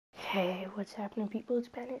Hey, what's happening, people? It's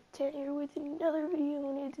Batman10 here with another video,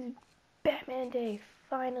 and it is Batman Day.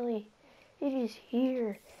 Finally, it is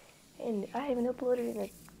here, and I haven't uploaded in a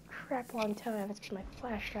crap long time. It's because my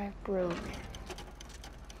flash drive broke.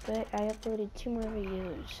 But I uploaded 2 more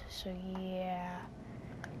videos, so yeah.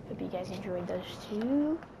 Hope you guys enjoyed those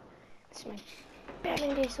too. This is my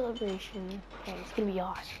Batman Day celebration, and it's gonna be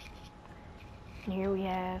awesome. And here we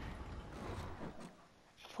have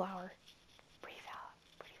a flower.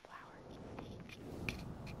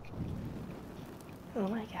 Oh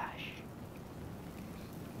my gosh.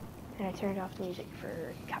 And I turned off the music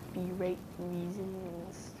for copyright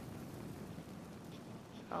reasons.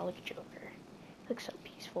 Oh, look at Joker. Looks so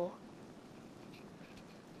peaceful.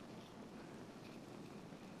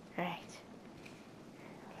 Alright.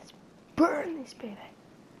 Let's burn this baby.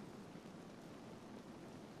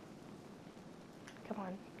 Come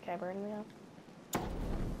on. Can I burn it now?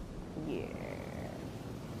 Yeah.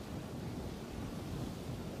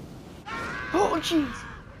 Oh, jeez!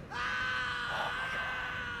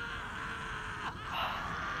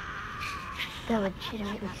 That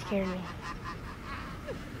legitimately scared me.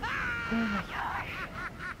 Oh my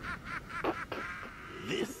gosh.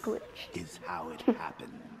 This Glitch. is how it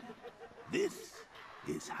happened. This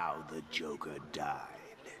is how the Joker died.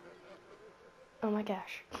 Oh my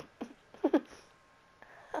gosh.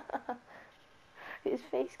 His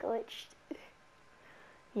face glitched.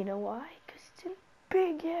 You know why? Because it's in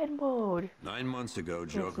big head mode. 9 months ago,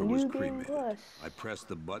 Joker was cremated. I pressed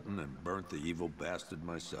the button and burnt the evil bastard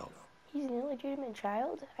myself. He's an illegitimate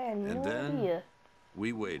child? I had no And then, idea.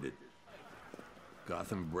 we waited.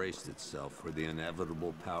 Gotham braced itself for the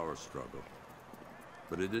inevitable power struggle.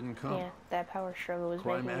 But it didn't come. Yeah, that power struggle was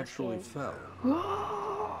Crime making actually us fell.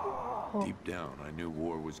 Deep down, I knew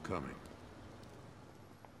war was coming.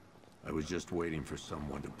 I was just waiting for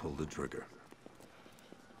someone to pull the trigger.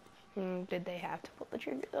 Did they have to pull the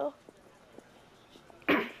trigger, though?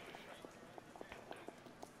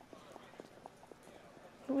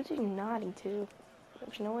 Who was he nodding to?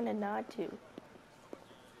 There's no one to nod to. Oh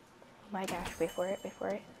my gosh, wait for it, wait for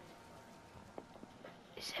it.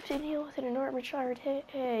 Steps in heel with an enormous charred head.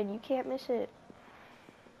 You can't miss it.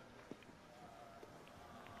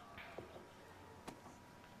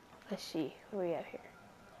 Let's see, what do we have here?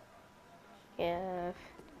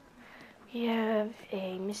 We have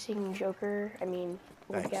a missing Joker. I mean,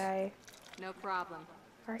 old guy. No problem.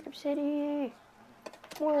 Arkham City!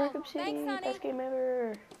 More Arkham City! Thanks, Best game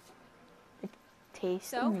ever! It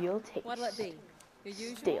tastes the real taste. What'll it be? Your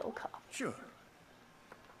usual? Stale coffee. Sure.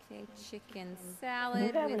 Okay, chicken salad.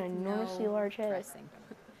 You have an with enormously no large head. dressing.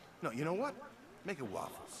 No, you know what? Make it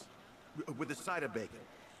waffles. With a side of bacon.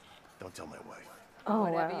 Don't tell my wife. Oh,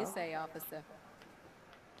 Whatever wow. you say, officer.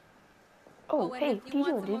 Oh, and hey, if what you you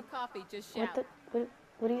want doing, some more dude? coffee, just What shout.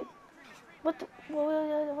 what do you, what the,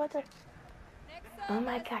 oh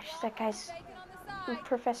my gosh, that guy's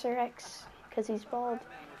Professor X, because he's bald,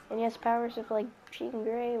 and he has powers of, like, Jean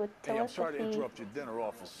Grey with Hey, I'm sorry to telepathy. interrupt your dinner,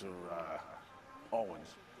 Officer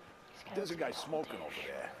Owens. There's a guy smoking over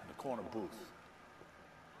there in the corner booth.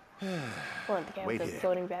 Well, the guy Wait with the here.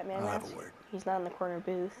 floating Batman I'll have mask. a word. He's not in the corner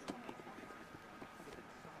booth.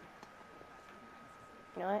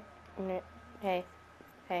 You know what? Hey,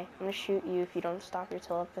 I'm gonna shoot you if you don't stop your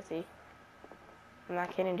telepathy. I'm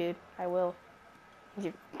not kidding, dude. I will. With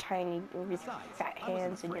your tiny, with your fat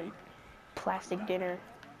hands and your plastic dinner.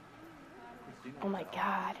 Oh my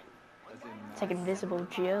god. It's like Invisible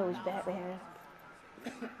Joe's Batman.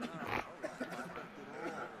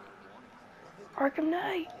 Arkham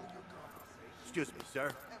Knight! Excuse me,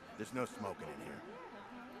 sir. There's no smoking in here.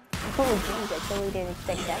 Oh, James, I totally didn't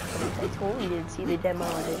expect that place. I totally didn't see the demo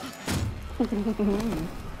of it. Yeah,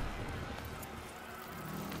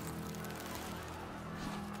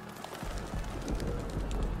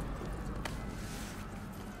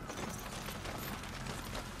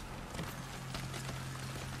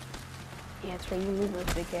 that's right, you move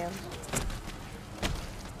those big hands.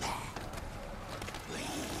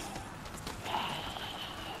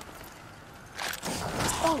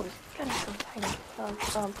 Oh, this gun is so tiny.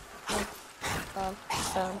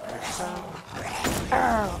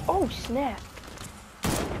 Oh, snap.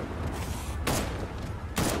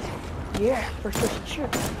 Yeah, first person shoot.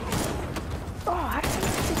 Oh, how did I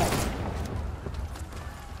not see that?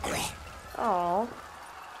 Oh.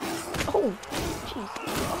 Oh, jeez.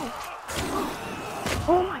 Oh.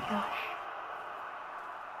 Oh my gosh.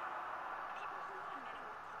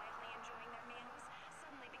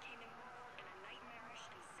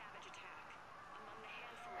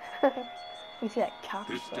 You see that cop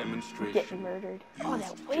getting murdered. Oh,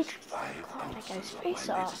 that waitress clawed that guy's face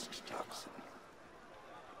off.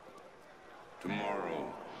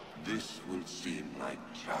 Tomorrow, this will seem like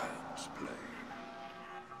child's play.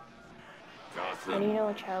 How do you Gotham know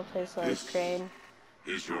a child plays like This- Crane?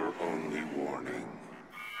 is your only warning.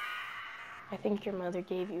 I think your mother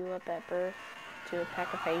gave you up at birth to a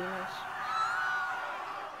pack of hyenas.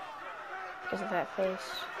 Because of that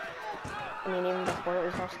face. I mean, even before it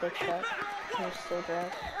was all stitched shut, it was still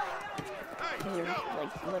dressed. Because your,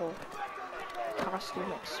 like, little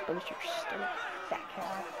costume exposed your stomach, fat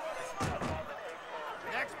cow.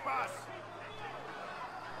 Next bus!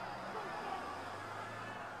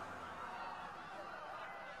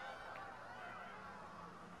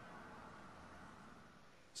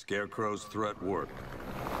 Scarecrow's threat worked.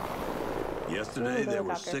 Yesterday, Ooh, there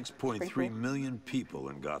were helicopter. It's pretty 6.3 cool. million people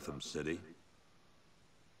in Gotham City.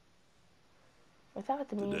 Without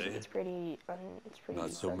the music, Today, it's pretty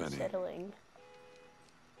not so many. unsettling.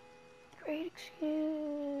 Great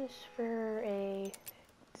excuse for a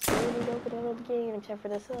deserted open world game, except for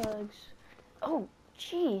the thugs. Oh,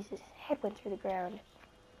 jeez, his head went through the ground.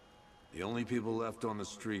 The only people left on the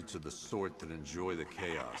streets are the sort that enjoy the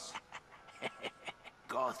chaos.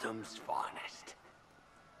 Gotham's finest.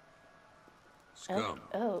 Scum.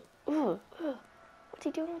 Ooh. What's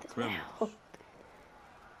he doing with his Criminals. mouth?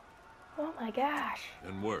 Oh my gosh.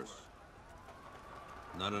 And worse.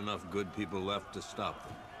 Not enough good people left to stop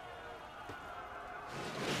them.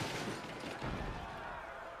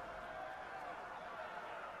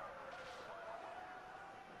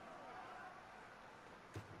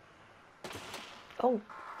 Oh.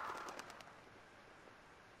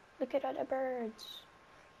 Look at all the birds.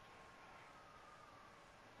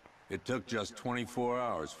 It took just 24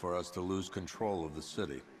 hours for us to lose control of the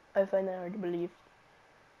city. I find that hard to believe.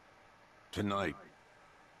 Tonight,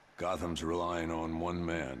 Gotham's relying on one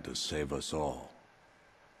man to save us all.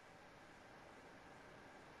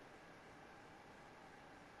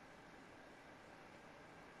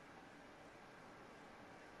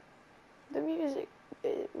 The music,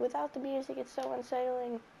 without the music, it's so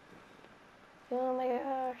unsettling. Oh my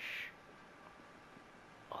gosh.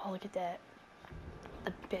 Oh, look at that.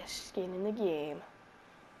 The best skin in the game.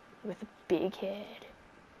 With a big head.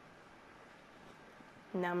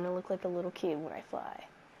 Now I'm gonna look like a little kid when I fly.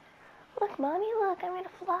 Look, mommy, look, I'm gonna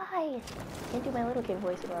fly. Can't do my little kid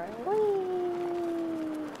voice anymore.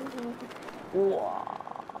 Whee! Whoa.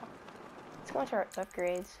 Let's go into our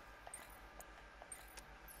upgrades.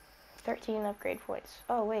 13 upgrade points.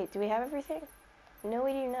 Oh wait, do we have everything? No,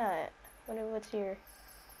 we do not. What's here?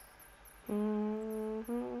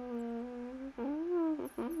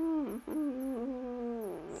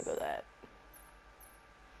 Look at that.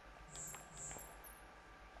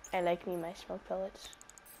 I like me my smoke pellets.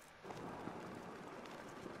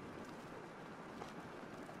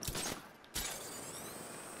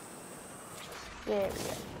 There we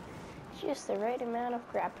go. Just the right amount of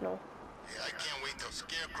grapnel. Yeah, I can't wait till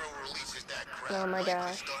Scarecrow releases that crap. Oh my Life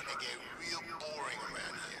gosh. is starting to get real boring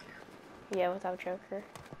around here. Yeah, without Joker.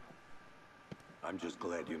 I'm just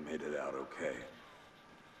glad you made it out okay.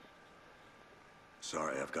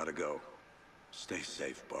 Sorry, I've got to go. Stay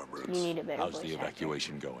safe, Barbara. You need a better How's voice the actor.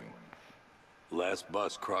 evacuation going? Last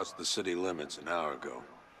bus crossed the city limits an hour ago.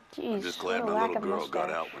 Jeez, I'm just glad what a my lack little of girl got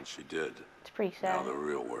mustache. out when she did. It's pretty Now sad. the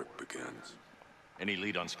real work begins. Any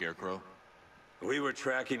lead on Scarecrow? We were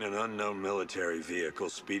tracking an unknown military vehicle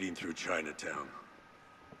speeding through Chinatown.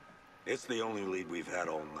 It's the only lead we've had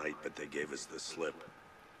all night, but they gave us the slip.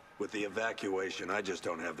 With the evacuation, I just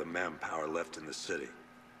don't have the manpower left in the city.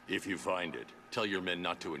 If you find it, tell your men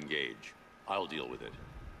not to engage. I'll deal with it.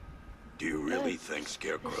 Do you really think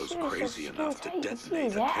Scarecrow's Seriously, crazy skin enough to tight, you can see detonate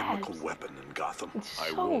his a chemical abs. weapon in Gotham? It's I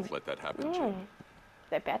so- won't let that happen, Jim.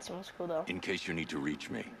 That bat smells cool though. In case you need to reach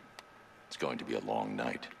me, it's going to be a long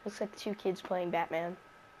night. Looks like two kids playing Batman.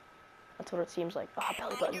 That's what it seems like. Oh,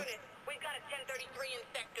 belly button. Unit, we've got a 1033 in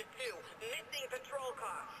Sector 2. Missing patrol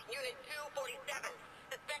car. Unit 247.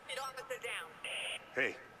 Suspected officer down.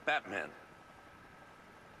 Hey, Batman.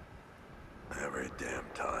 Every damn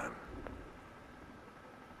time.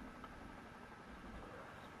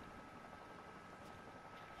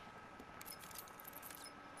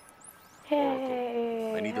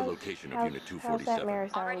 Hey. I need a how's- location of how's- Unit How's that 247.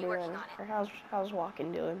 marathon Already doing? working on it. Or how's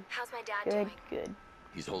walking doing? How's my dad Good, doing? good.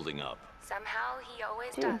 He's holding up. Somehow he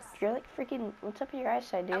always Dude, does. you're like freaking. What's up with your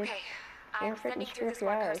eyesight, dude? Okay, You're I'm freaking sending screw you up this your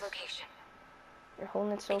one car's eyes. location. You're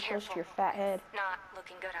holding it so Be close to careful. your fat head. Not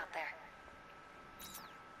looking good out there.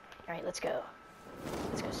 All right, let's go.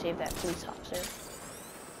 Let's go save that police officer.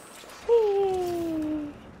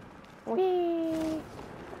 Whee! Whee!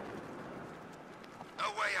 No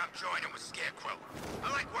way I'm joining with Scarecrow.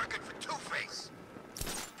 I like working for Two-Face.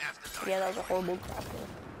 After dark. Yeah, that was a horrible grapple.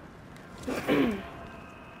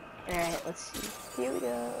 Alright, let's see. Here we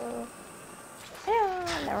go. Yeah,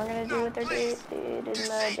 now we're gonna do what they're did in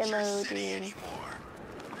the demo, dude.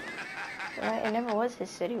 Right, it never was his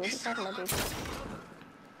city. What are you talking about, dude? You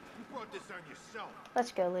brought this on yourself.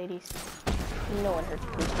 Let's go, ladies. No one hurts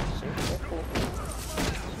police officers. They're cool.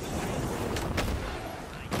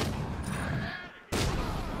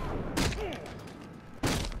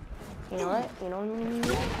 You know what? You know what I'm gonna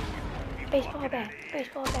do? Baseball bat.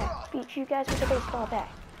 Baseball bat. Beat you guys with a baseball bat.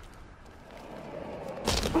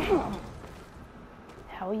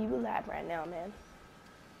 How are you alive right now, man?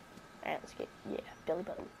 Alright, let's get, yeah, Billy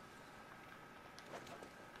Button.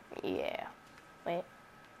 Yeah. Wait.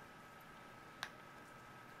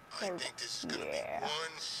 I think this is gonna be one.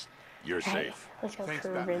 You're Alright, safe. let's go, Thanks,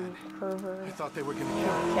 Pervin. Batman. Pervert. I thought they were gonna kill me.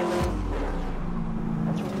 Kevin.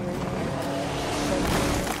 That's weird.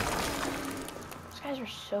 Those guys are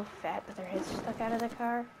so fat that their heads stuck out of the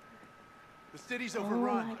car. The city's Oh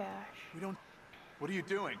overrun. my gosh. We don't. What are you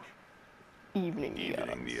doing? Evening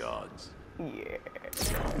Evening the odds. Yeah. Happy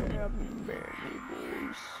birthday,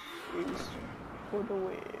 boys. It's for the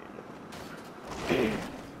win.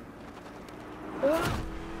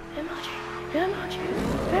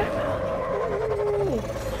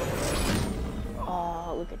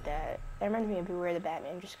 Oh, look at that. That reminds me of Beware the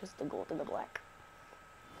Batman just because of the gold and the black.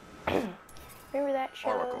 Remember that show?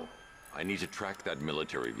 Oracle, I need to track that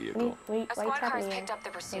military vehicle. Wait, A why you squad car tapping has me? picked up the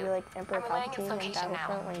pursuit. Maybe like Emperor I'm relaying its Palpatine in location now.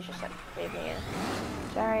 Battlefront when he's just like, wave me in.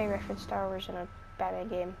 Sorry, reference Star Wars in a Batman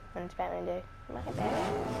game when it's Batman Day. My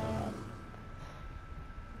bad.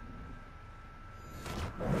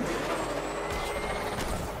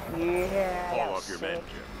 Yeah, Call that off was your sick. men,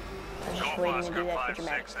 Jim. I was just waiting to do that for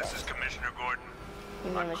dramatic effect. Commissioner Gordon.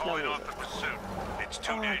 Even though there's no reason. pursuit. It's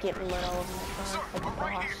too Oh, getting lit all over my car. Like a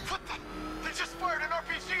boss. What the? They just fired an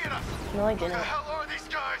RPG at us. No, I didn't. hell are these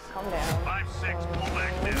guys? Calm down. 5-6, pull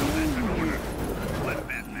back now. That's an order. Let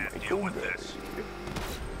Batman deal with this.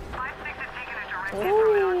 5-6 has taken a direct hit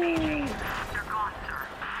from an RPG. They're gone, sir.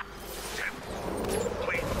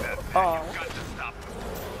 Please, Batman, Oh. you've got to stop them.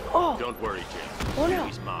 Oh! Don't worry, Jim. Oh no!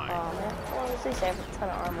 He's mine. Oh man, well, at least I have a ton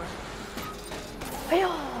of armor. Hey,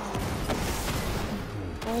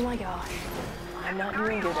 oh my gosh. I'm not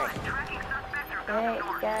doing good right now. Hey,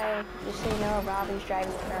 guy, just so you know, Robbie's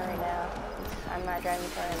driving the car right now. I'm not driving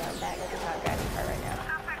the car right now. Batman is not driving the car right now.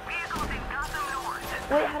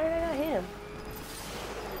 Wait, how did I not hit him?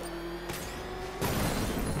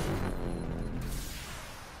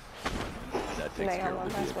 That Oh takes my care god, of one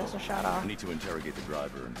the last vehicle. missile shot off. I need to interrogate the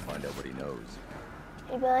driver and find out what he knows.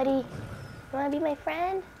 Hey, buddy. You wanna be my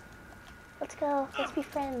friend? Let's go. Let's be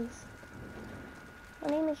friends. My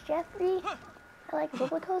name is Jeffrey. I like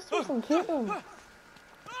roller coasters and kittens.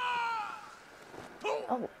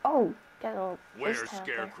 Oh. Got a little Where's FaceTime there.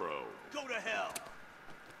 Scarecrow? Go to hell.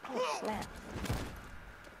 Oh, snap.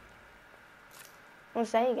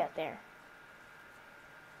 What's that you got there?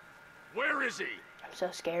 Where is he? I'm so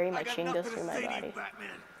scary. My I got chin goes nothing through to my say to you, body. Batman.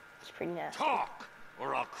 It's pretty nasty. Talk,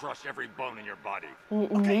 or I'll crush every bone in your body.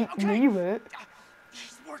 Okay. You won't.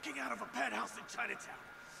 She's working out of a penthouse in Chinatown.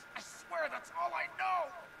 I swear that's all I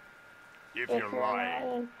know. If you're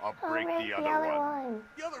lying, I'll break break the other one. one.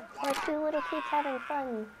 The other Like one. two little kids having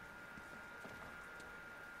fun.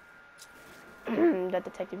 That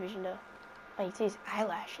detective vision though. All you see is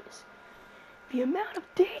eyelashes. The amount of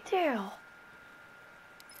detail.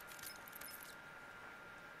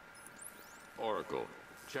 Oracle,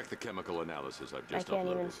 check the chemical analysis I've I just can't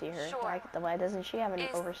even uploaded. see her. Sure. Why doesn't she have an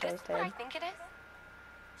Is oversized this what I head? think it is?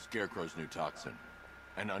 Scarecrow's new toxin.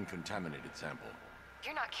 An uncontaminated sample.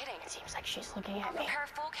 You're not kidding. It seems like she's looking I'll at me. prepare a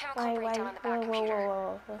full chemical Why, breakdown on the back computer.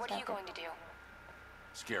 whoa. What What's are you happening? going to do?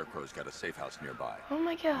 Scarecrow's got a safe house nearby. Oh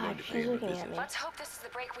my going god, to pay she's him a looking at visit. me. Let's hope this is the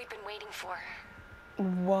break we've been waiting for.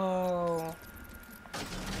 Whoa.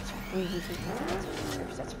 That's freaky.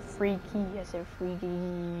 That's freaky. I said freaky.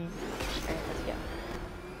 Alright, let's go.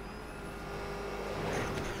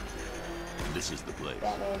 This is the place.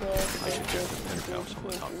 Batman Day. I suggest the penthouse on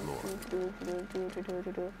the top floor. It's Batman Day.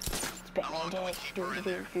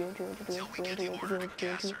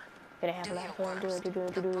 Gonna have a lot of fun. Gonna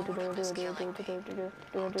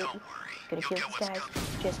kill these guys.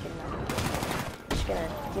 Just kidding. Just gonna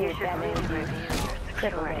do it Batman Day.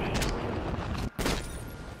 Triple Day.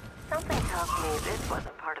 Something tells me this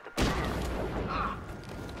wasn't part of the plan.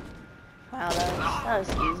 Wow, that was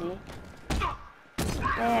easy.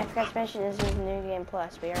 Yeah, I forgot to mention this is New Game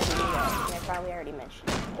Plus. We already knew that. I probably already mentioned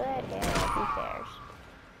it. But yeah, who cares?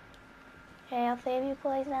 Hey, I'll save you,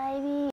 Poison Ivy.